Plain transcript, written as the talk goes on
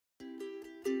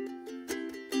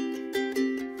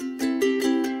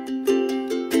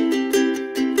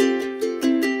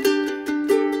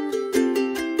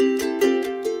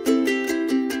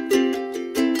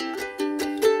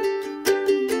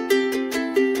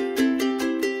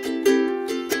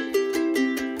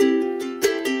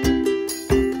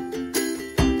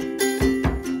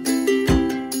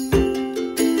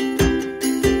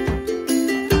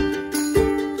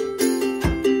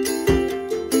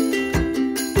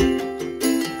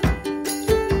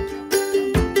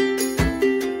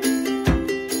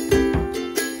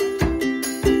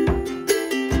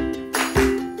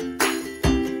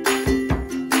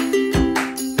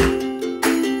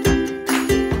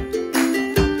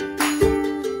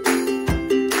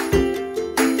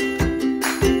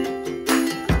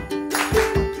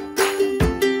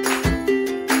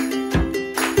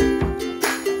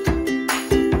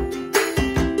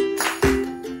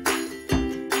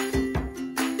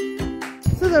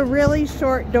This is a really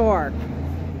short door.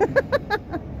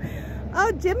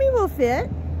 Oh, Jimmy will fit.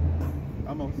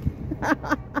 Almost.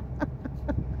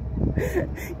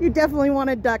 You definitely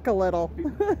want to duck a little.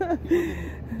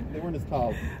 They weren't as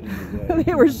tall.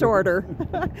 They were shorter.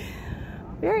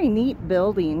 Very neat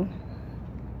building.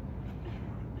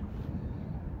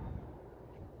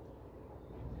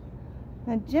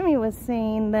 Now, Jimmy was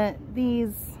saying that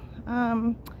these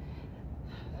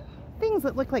things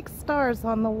that look like stars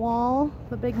on the wall,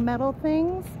 the big metal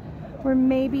things, were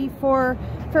maybe for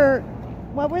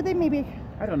what were they? Maybe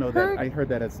I don't know. That I heard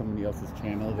that at somebody else's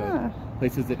channel. That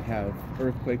places that have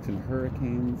earthquakes and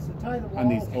hurricanes on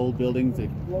these old buildings, they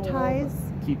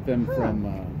keep them from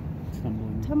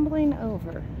tumbling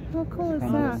over. How cool is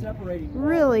that?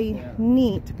 Really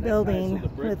neat building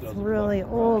with really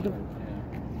old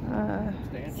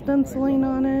stenciling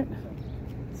on it.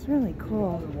 It's really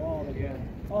cool.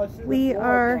 We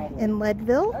are in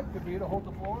Leadville,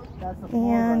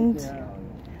 and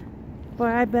boy,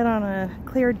 I bet on a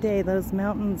clear day those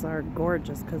mountains are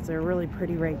gorgeous because they're really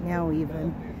pretty right now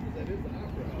even.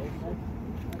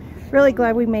 Really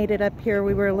glad we made it up here.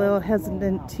 We were a little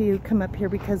hesitant to come up here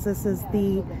because this is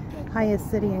the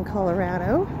highest city in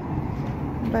Colorado,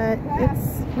 but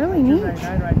it's really neat.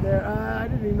 Right there. I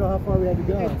didn't even know how far we had to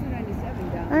go.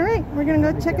 All right, we're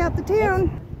gonna go check out the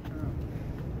town.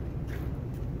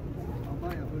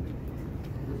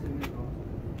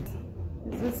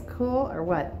 Is this cool or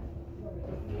what?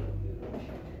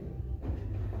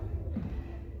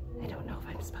 I don't know if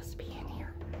I'm supposed to be in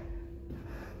here.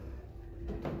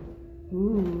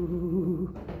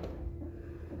 Ooh.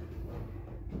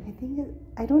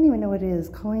 I don't even know what it is.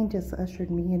 Colleen just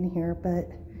ushered me in here, but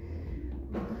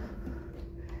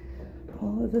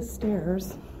all of the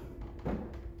stairs.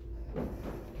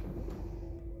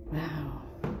 Wow.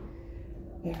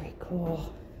 Very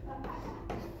cool.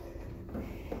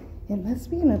 It must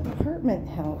be an apartment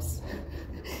house.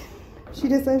 She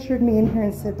just ushered me in here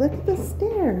and said, look at the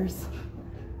stairs.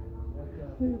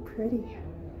 Ooh, pretty.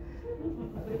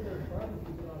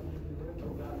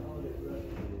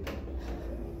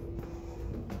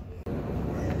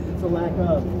 It's a lack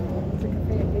of.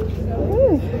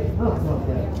 Ooh.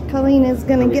 Colleen is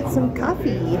going to get some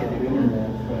coffee.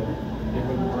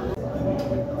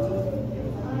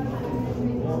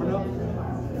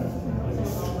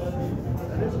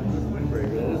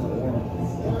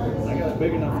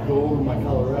 Big enough to go over my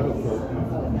Colorado coat.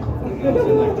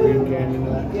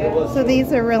 So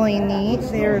these are really neat.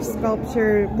 They're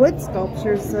wood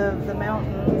sculptures of the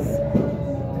mountains.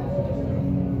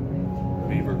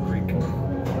 Beaver Creek.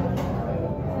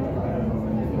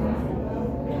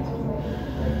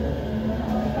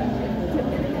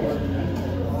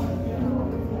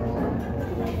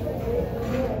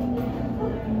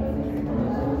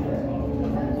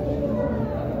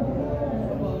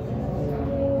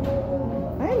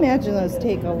 I imagine those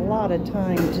take a lot of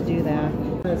time to do that.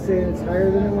 I say it's higher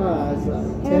than it was.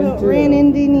 I haven't ran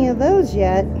into any of those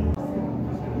yet.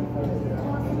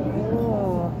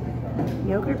 Oh,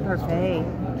 yogurt parfait.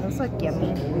 Those look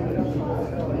yummy.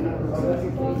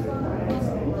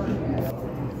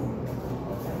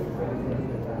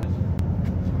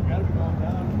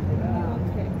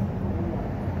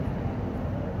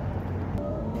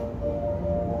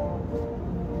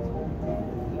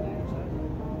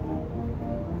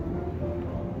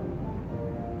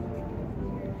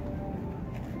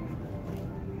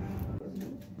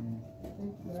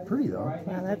 Pretty though.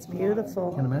 Wow, that's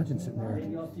beautiful. Can't imagine sitting there.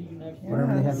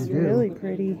 Whatever they have to do. Really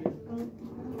pretty.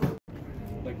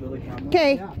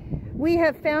 Okay, we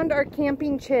have found our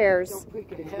camping chairs.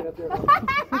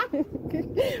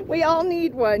 We all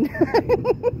need one.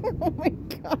 Oh my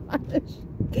gosh.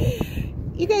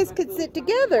 You guys could sit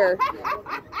together.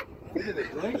 The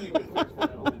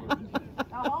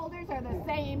holders are the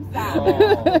same size.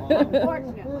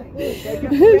 Unfortunately. They could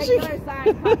be regular size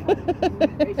couples.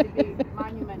 They should be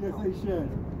monumental. Yes, they should.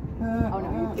 Oh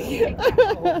no, you take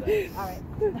that. All right.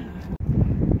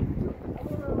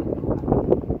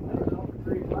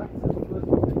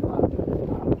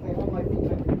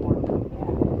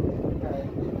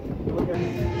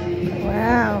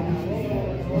 Wow.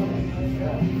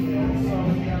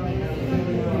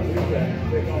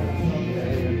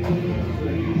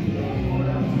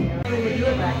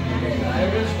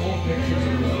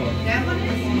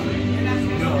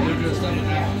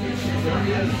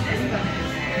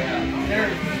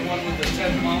 There's the one with the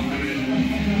 10 mom.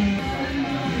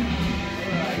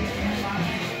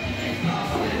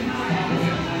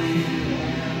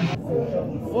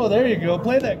 Oh, there you go.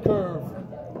 Play that curve.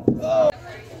 Oh.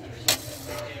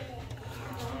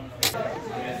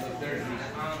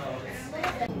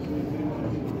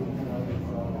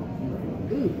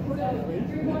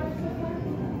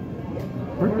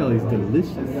 Pork belly's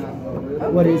delicious.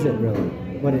 What is it really?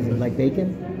 What is it, like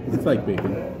bacon? It's like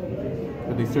bacon,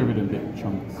 but they serve it in big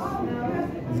chunks.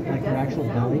 Is it like their actual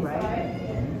belly?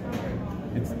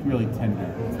 It's really tender.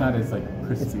 It's not as like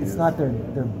crispy. It's not their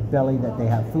belly that they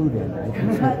have food in, right?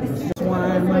 It's just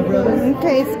one, my brother.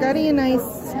 Okay, Scotty and I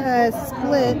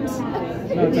split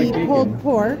the pulled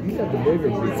pork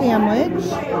sandwich,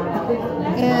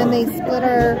 and they split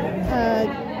our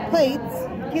plates,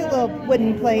 cute little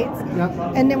wooden plates,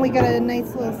 and then we got a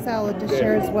nice little salad to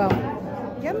share as well.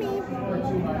 Yummy!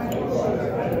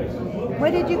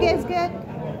 What did you guys get?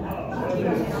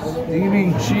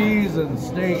 Steaming cheese and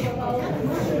steak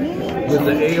with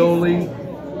the aioli.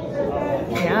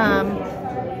 Yum!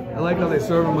 I like how they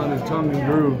serve them on his tongue and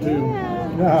groove too.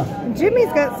 Yeah.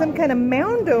 Jimmy's got some kind of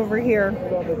mound over here.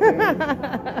 Oh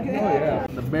yeah.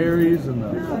 The berries and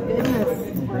the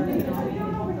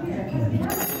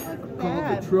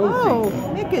That. trophy.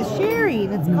 Oh, Nick is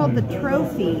sharing. It's called the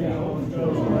trophy.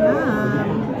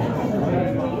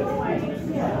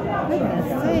 Goodness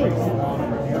sakes.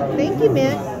 Thank you,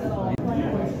 Mick.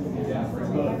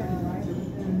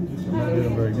 Not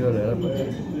doing very good at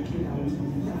it.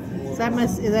 So that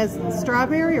is that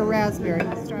strawberry or raspberry?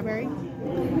 Strawberry.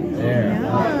 There.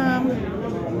 Yum.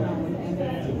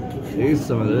 Taste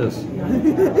some of this.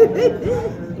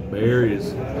 The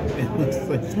berries. It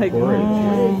looks like porridge.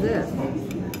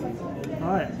 All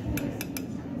right.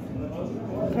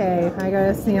 Okay, I got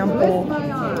a sample.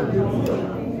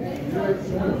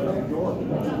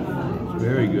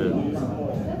 Very good.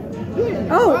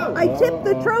 Oh, I tipped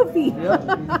the trophy.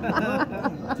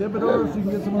 Tip it over so you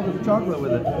can get some of the chocolate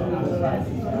with it.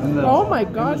 And the, Oh my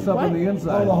gosh, and the stuff what? on the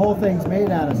inside. Oh, the whole thing's made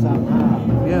out of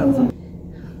something. Yeah.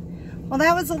 Well,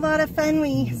 that was a lot of fun.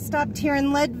 We stopped here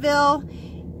in Leadville.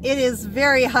 It is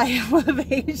very high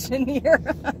elevation here.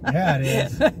 Yeah, it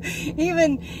is.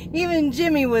 Even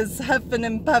Jimmy was huffing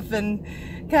and puffing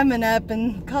coming up,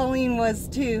 and Colleen was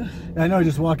too. I know,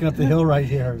 just walking up the hill right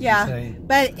here. Yeah,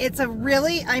 but it's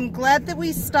I'm glad that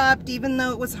we stopped, even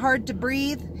though it was hard to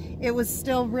breathe. It was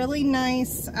still really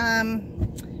nice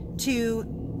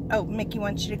oh, Mickey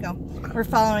wants you to go. We're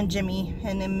following Jimmy,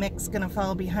 and then Mick's gonna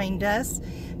follow behind us.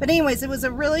 But anyways, it was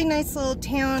a really nice little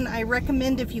town. I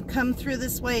recommend if you come through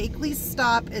this way, please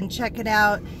stop and check it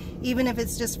out. Even if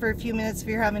it's just for a few minutes if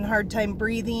you're having a hard time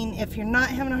breathing. If you're not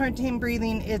having a hard time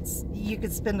breathing, you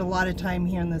could spend a lot of time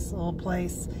here in this little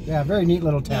place. Yeah, very neat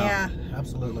little town. Yeah.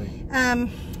 Absolutely.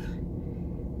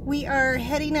 We are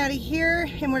heading out of here,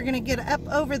 and we're gonna get up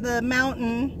over the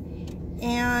mountain,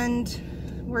 and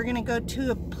we're gonna go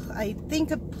to I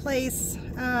think a place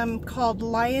called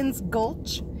Lions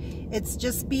Gulch. It's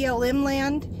just BLM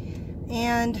land,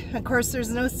 and of course there's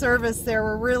no service there.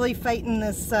 We're really fighting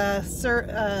this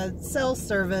cell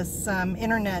service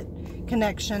internet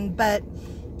connection, but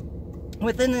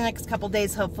within the next couple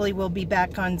days hopefully we'll be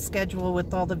back on schedule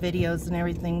with all the videos and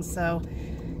everything, so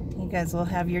you guys will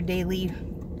have your daily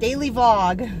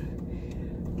vlog.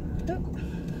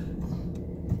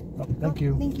 Oh, thank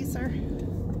you. Thank you, sir.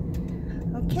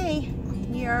 Okay,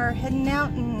 we are heading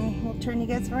out, and we'll turn you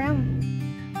guys around.